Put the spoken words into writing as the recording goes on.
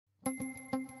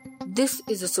This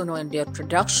is a Suno India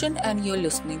production, and you're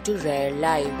listening to Rare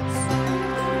Lives.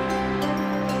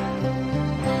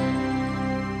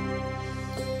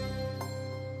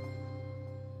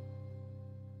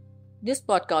 This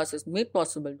podcast is made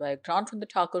possible by a grant from the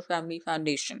Thakur Family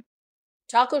Foundation.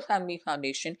 Thakur Family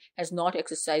Foundation has not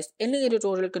exercised any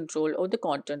editorial control over the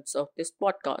contents of this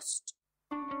podcast.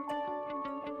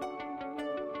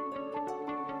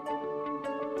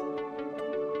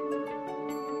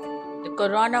 The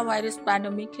coronavirus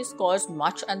pandemic has caused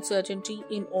much uncertainty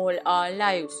in all our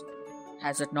lives,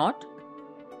 has it not?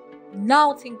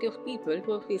 Now think of people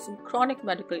who are facing chronic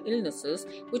medical illnesses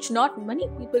which not many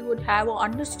people would have or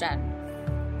understand.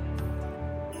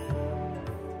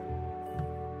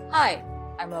 Hi,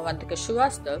 I'm Avantika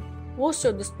Srivastav, host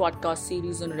of this podcast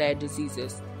series on rare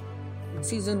diseases. In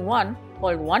Season 1,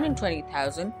 called 1 in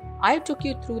 20,000, I took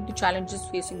you through the challenges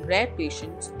facing rare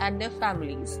patients and their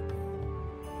families.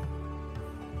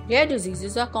 Rare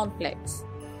diseases are complex.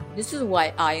 This is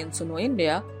why I and Suno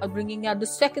India are bringing out the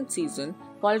second season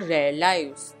called Rare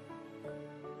Lives.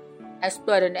 As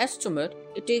per an estimate,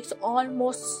 it takes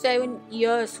almost 7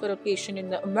 years for a patient in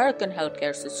the American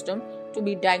healthcare system to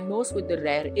be diagnosed with the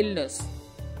rare illness.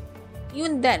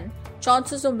 Even then,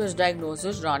 chances of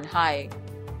misdiagnosis run high.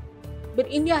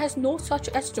 But India has no such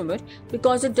estimate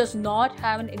because it does not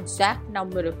have an exact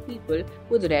number of people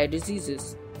with rare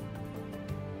diseases.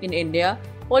 In India,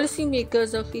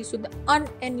 policymakers are faced with the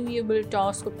unenviable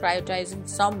task of prioritizing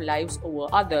some lives over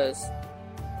others.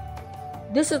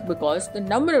 This is because the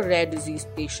number of rare disease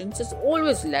patients is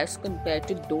always less compared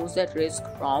to those at risk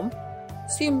from,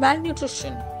 say,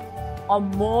 malnutrition or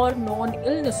more known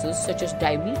illnesses such as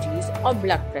diabetes or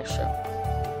blood pressure.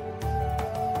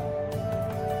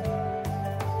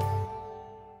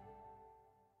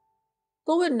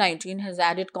 COVID-19 has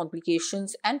added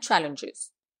complications and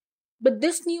challenges. But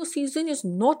this new season is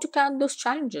not to count those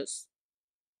challenges.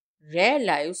 Rare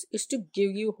Lives is to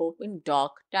give you hope in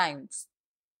dark times.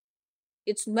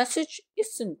 Its message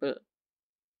is simple.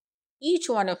 Each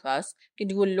one of us can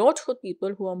do a lot for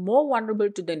people who are more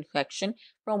vulnerable to the infection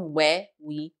from where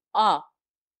we are,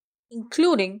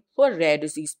 including for rare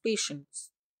disease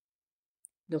patients.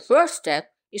 The first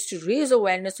step is to raise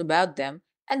awareness about them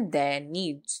and their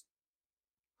needs.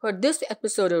 For this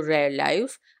episode of Rare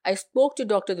Lives, I spoke to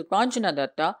Dr. Dipanjana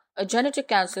Datta, a genetic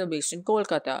counselor based in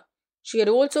Kolkata. She had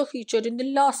also featured in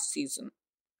the last season.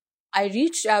 I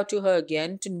reached out to her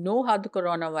again to know how the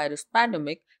coronavirus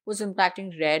pandemic was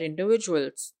impacting rare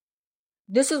individuals.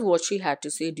 This is what she had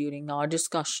to say during our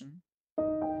discussion.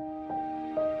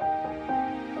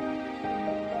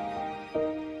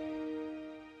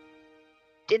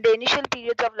 In the initial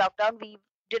periods of lockdown, we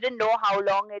didn't know how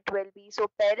long it will be. So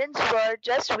parents were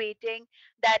just waiting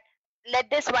that let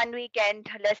this 1 week end,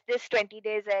 let this 20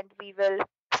 days end, we will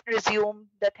resume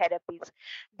the therapies.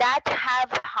 That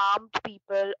have harmed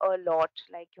people a lot,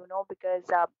 because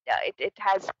it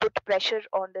has put pressure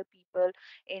on the people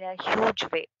in a huge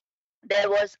way.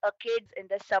 There was a kid in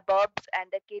the suburbs and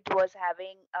the kid was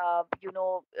having a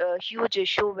huge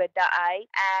issue with the eye,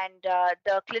 and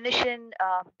the clinician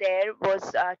there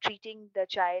was treating the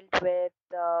child with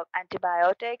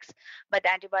antibiotics, but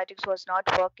the antibiotics was not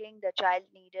working. The child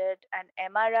needed an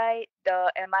MRI.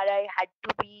 The MRI had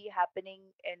to be happening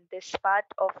in this part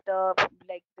of the,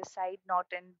 like, the side, not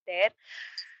in there.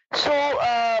 So,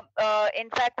 in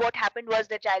fact, what happened was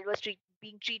the child was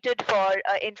being treated for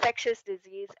infectious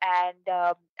disease,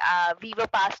 and we were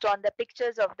passed on the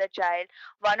pictures of the child.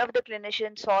 One of the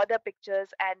clinicians saw the pictures,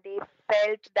 and they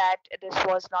felt that this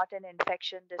was not an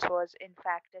infection, this was, in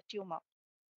fact, a tumor.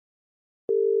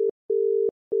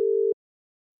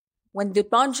 When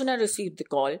Dipanjana received the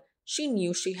call, she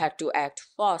knew she had to act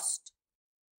fast.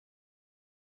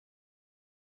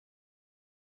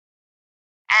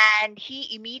 And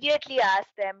he immediately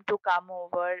asked them to come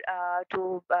over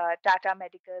to Tata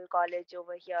Medical College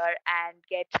over here and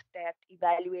get that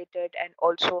evaluated and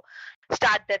also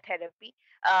start the therapy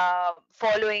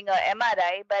following a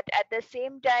MRI. But at the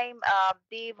same time,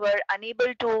 they were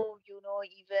unable to,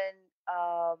 even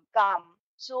come.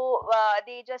 So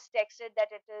they just texted that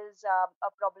it is a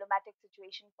problematic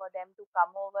situation for them to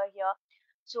come over here.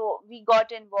 So we got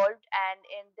involved, and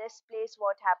in this place,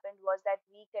 what happened was that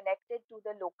we connected to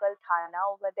the local Thana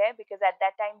over there, because at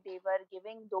that time they were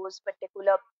giving those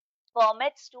particular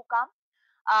permits to come.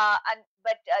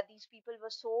 But these people were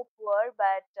so poor,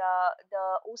 but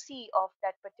the OC of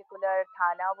that particular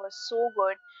Thana was so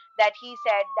good that he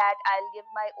said that I'll give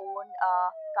my own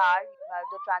car,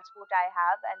 the transport I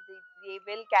have, and they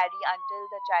will carry until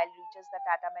the child reaches the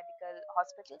Tata Medical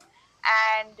Hospital,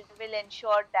 and will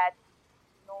ensure that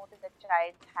the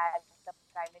child has the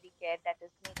primary care that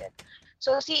is needed.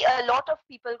 So see, a lot of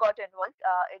people got involved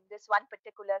in this one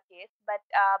particular case, but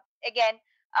again,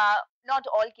 not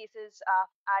all cases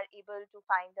are able to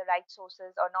find the right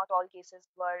sources, or not all cases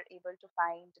were able to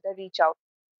find the reach out.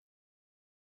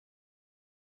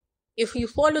 If you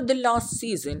follow the last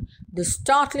season, the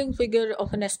startling figure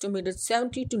of an estimated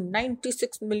 70 to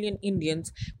 96 million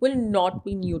Indians will not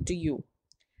be new to you.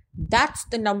 That's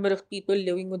the number of people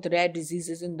living with rare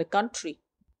diseases in the country.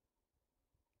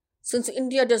 Since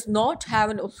India does not have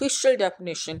an official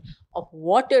definition of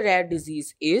what a rare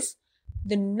disease is,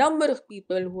 the number of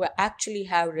people who actually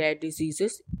have rare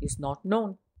diseases is not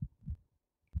known.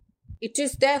 It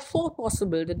is therefore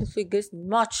possible that the figure is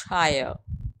much higher,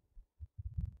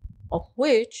 of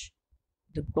which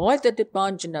the boy that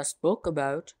Dipanjana spoke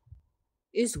about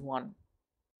is one.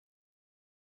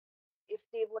 If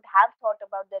they would have thought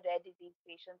about the rare disease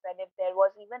patients, and if there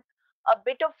was even a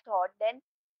bit of thought, then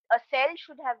a cell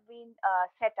should have been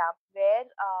set up where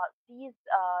these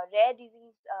rare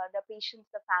disease, the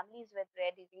patients, the families with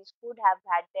rare disease could have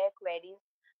had their queries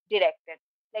directed.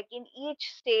 Like in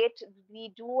each state,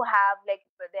 we do have, like,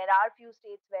 there are few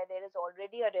states where there is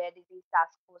already a rare disease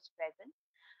task force present.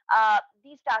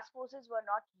 These task forces were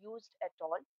not used at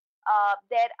all.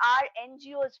 There are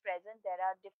NGOs present, there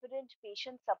are different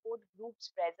patient support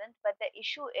groups present, but the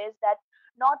issue is that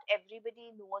not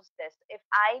everybody knows this. If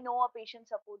I know a patient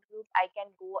support group, I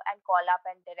can go and call up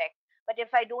and direct. But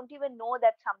if I don't even know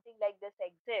that something like this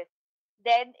exists,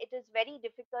 then it is very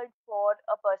difficult for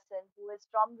a person who is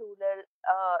from rural,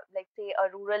 like say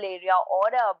a rural area or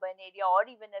a urban area or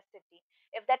even a city.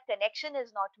 If that connection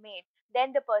is not made,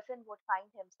 then the person would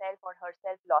find himself or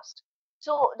herself lost.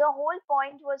 So the whole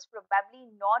point was probably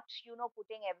not,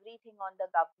 putting everything on the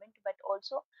government, but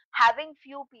also having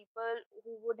few people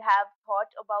who would have thought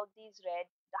about these red,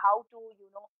 how to,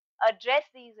 address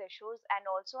these issues, and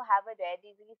also have a rare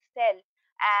disease cell,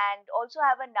 and also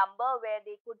have a number where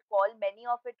they could call. Many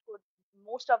of it could,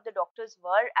 most of the doctors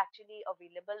were actually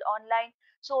available online.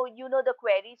 So, the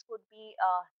queries could be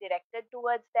directed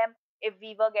towards them if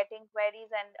we were getting queries,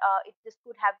 and this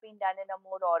could have been done in a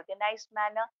more organized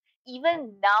manner.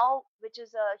 Even now, which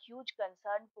is a huge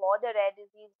concern for the rare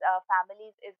disease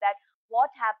families, is that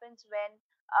what happens when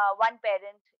one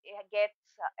parent gets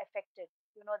affected.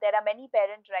 There are many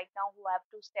parents right now who have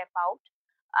to step out,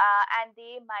 and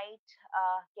they might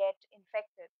get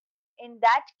infected. In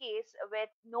that case,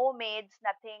 with no maids,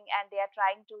 nothing, and they are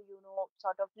trying to,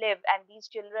 sort of live, and these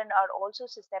children are also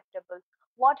susceptible,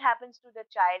 what happens to the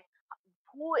child?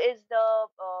 Who is the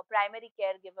primary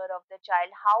caregiver of the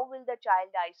child? How will the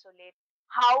child isolate?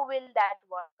 How will that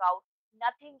work out?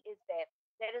 Nothing is there.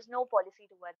 There is no policy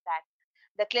towards that.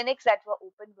 The clinics that were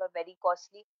open were very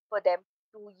costly for them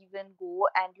to even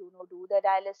go and, do the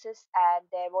dialysis, and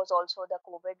there was also the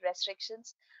COVID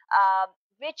restrictions,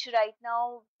 which right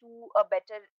now, to a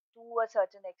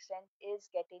certain extent, is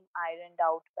getting ironed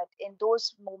out. But in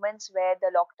those moments where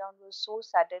the lockdown was so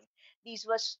sudden, these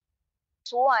were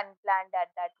so unplanned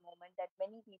at that moment, that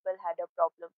many people had a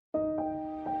problem.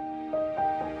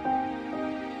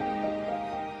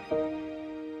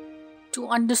 To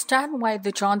understand why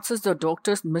the chances of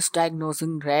doctors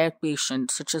misdiagnosing rare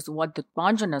patients, such as what the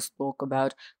Panjana spoke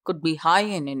about, could be high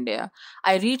in India,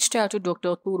 I reached out to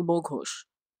Dr. Turbo Ghosh.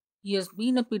 He has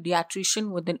been a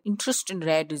pediatrician with an interest in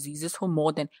rare diseases for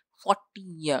more than 40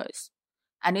 years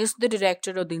and is the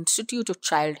director of the Institute of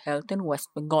Child Health in West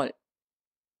Bengal.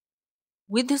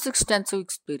 With his extensive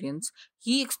experience,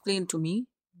 he explained to me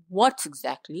what's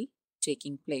exactly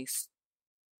taking place.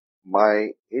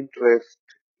 My interest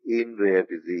in rare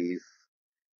disease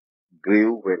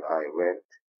grew when I went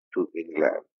to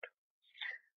England.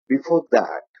 Before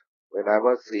that, when I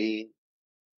was seeing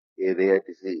a rare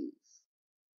disease,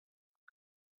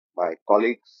 my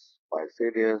colleagues, my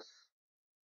seniors,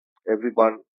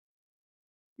 everyone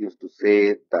used to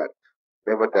say that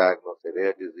never diagnose a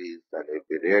rare disease and it'll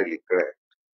be rarely correct.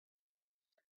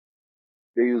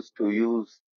 They used to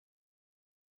use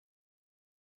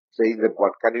saying that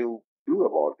what can you do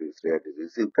about this rare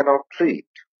disease? You cannot treat.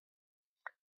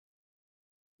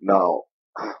 Now,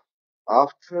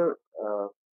 after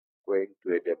going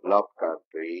to a developed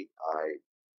country, I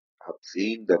have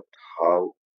seen that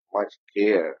how much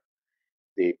care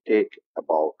they take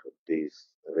about these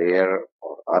rare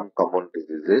or uncommon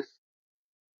diseases,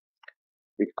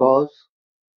 because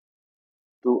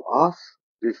to us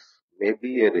this may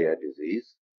be a rare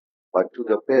disease, but to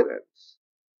the parents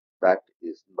that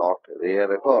is not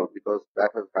rare at all, because that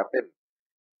has happened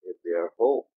in their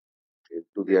home,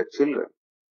 to their children,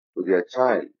 to their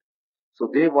child. So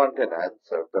they want an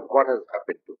answer that what has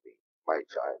happened to me. my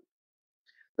child.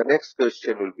 The next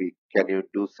question will be, can you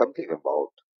do something about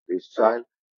this child?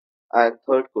 And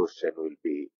third question will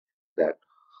be that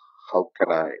how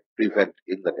can I prevent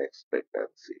in the next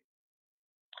pregnancy?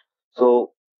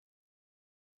 So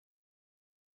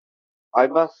I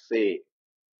must say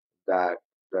that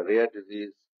the rare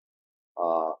disease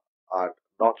uh, are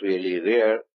not really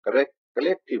rare.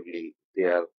 Collectively, they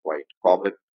are quite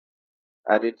common,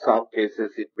 and in some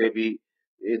cases, it may be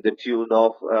in the tune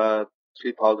of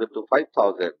 3,000 to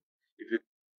 5,000 if you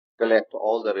collect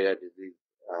all the rare disease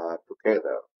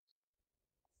together.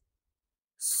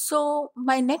 So,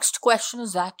 my next question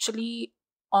is actually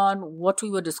on what we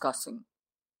were discussing,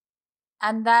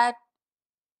 and that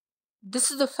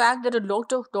this is the fact that a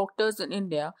lot of doctors in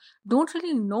India don't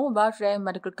really know about rare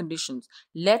medical conditions,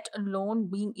 let alone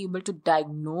being able to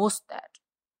diagnose that.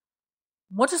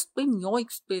 What has been your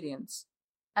experience?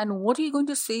 And what are you going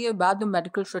to say about the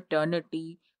medical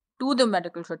fraternity, to the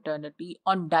medical fraternity,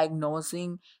 on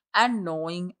diagnosing and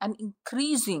knowing and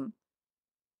increasing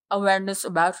awareness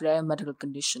about rare medical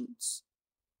conditions?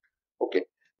 Okay,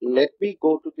 let me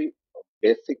go to the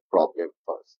basic problem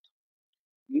first.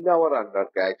 In our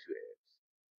undergraduates,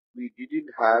 we didn't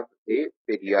have a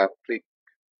pediatrics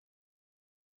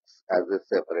as a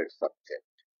separate subject.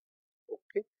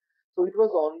 Okay, so it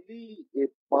was only a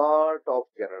part of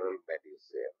general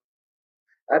medicine,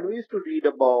 and we used to read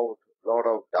about a lot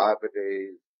of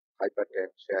diabetes,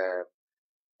 hypertension,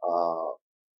 uh,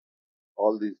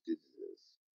 all these diseases.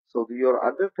 So your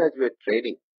undergraduate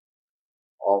training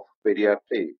of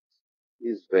pediatrics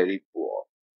is very poor.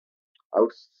 I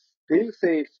would still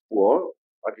say it's poor,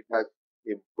 but it has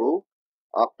improved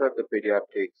after the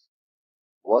pediatrics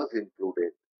was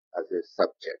included as a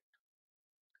subject.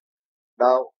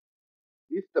 Now,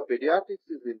 if the pediatrics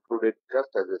is included just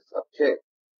as a subject,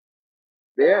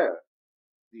 there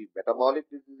the metabolic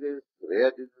diseases,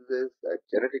 rare diseases, and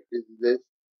genetic diseases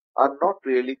are not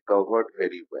really covered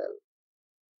very well.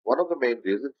 One of the main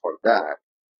reasons for that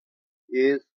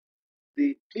is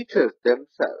the teachers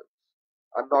themselves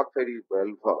are not very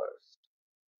well versed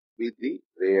with the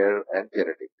rare and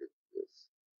genetic diseases.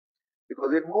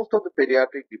 Because in most of the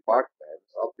pediatric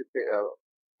departments of the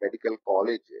medical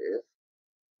colleges,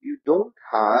 you don't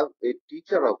have a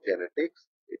teacher of genetics,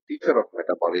 a teacher of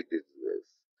metabolic diseases.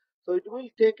 So it will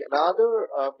take another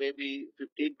maybe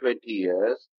 15, 20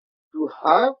 years to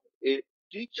have a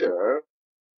teacher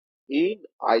in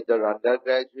either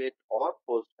undergraduate or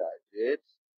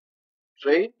postgraduates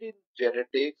trained in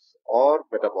genetics or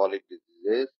metabolic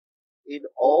diseases in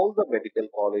all the medical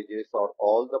colleges or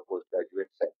all the postgraduate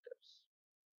centers.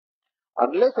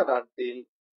 Unless and until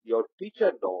your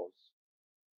teacher knows,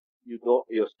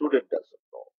 your student doesn't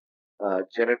know.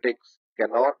 Genetics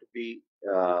cannot be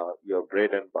your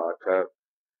bread and butter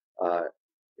uh,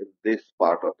 in this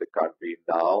part of the country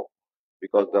now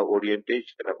because the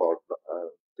orientation about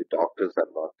the doctors are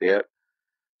not there.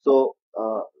 So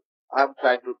I'm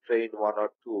trying to train one or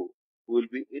two who will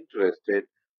be interested,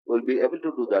 will be able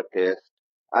to do the test,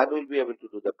 and will be able to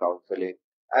do the counseling,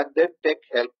 and then take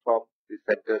help from the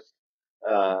centers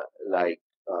like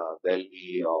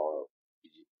Delhi or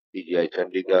PGI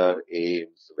Chandigarh,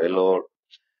 AIMS, Vellore,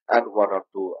 and one or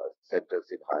two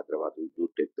centers in Hyderabad who do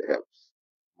take the helps.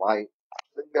 My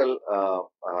single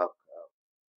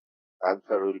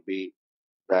answer will be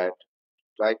that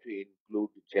try to include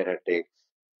genetics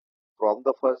from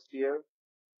the first year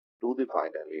to the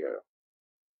final year.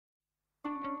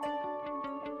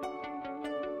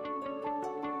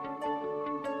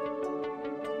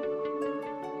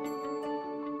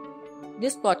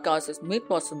 This podcast is made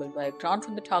possible by a grant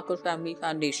from the Thakur Family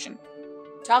Foundation.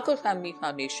 Thakur Family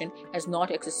Foundation has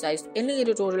not exercised any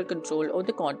editorial control over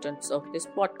the contents of this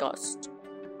podcast.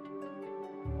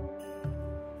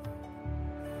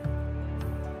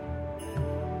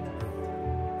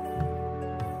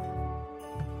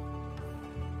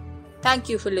 Thank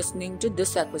you for listening to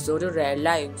this episode of Rare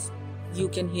Lives. You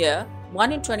can hear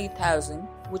 1 in 20,000,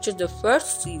 which is the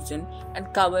first season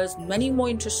and covers many more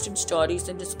interesting stories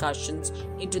and discussions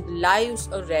into the lives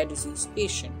of rare disease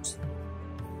patients.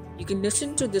 You can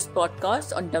listen to this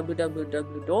podcast on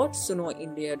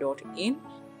www.sunoindia.in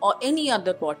or any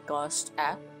other podcast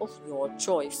app of your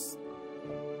choice.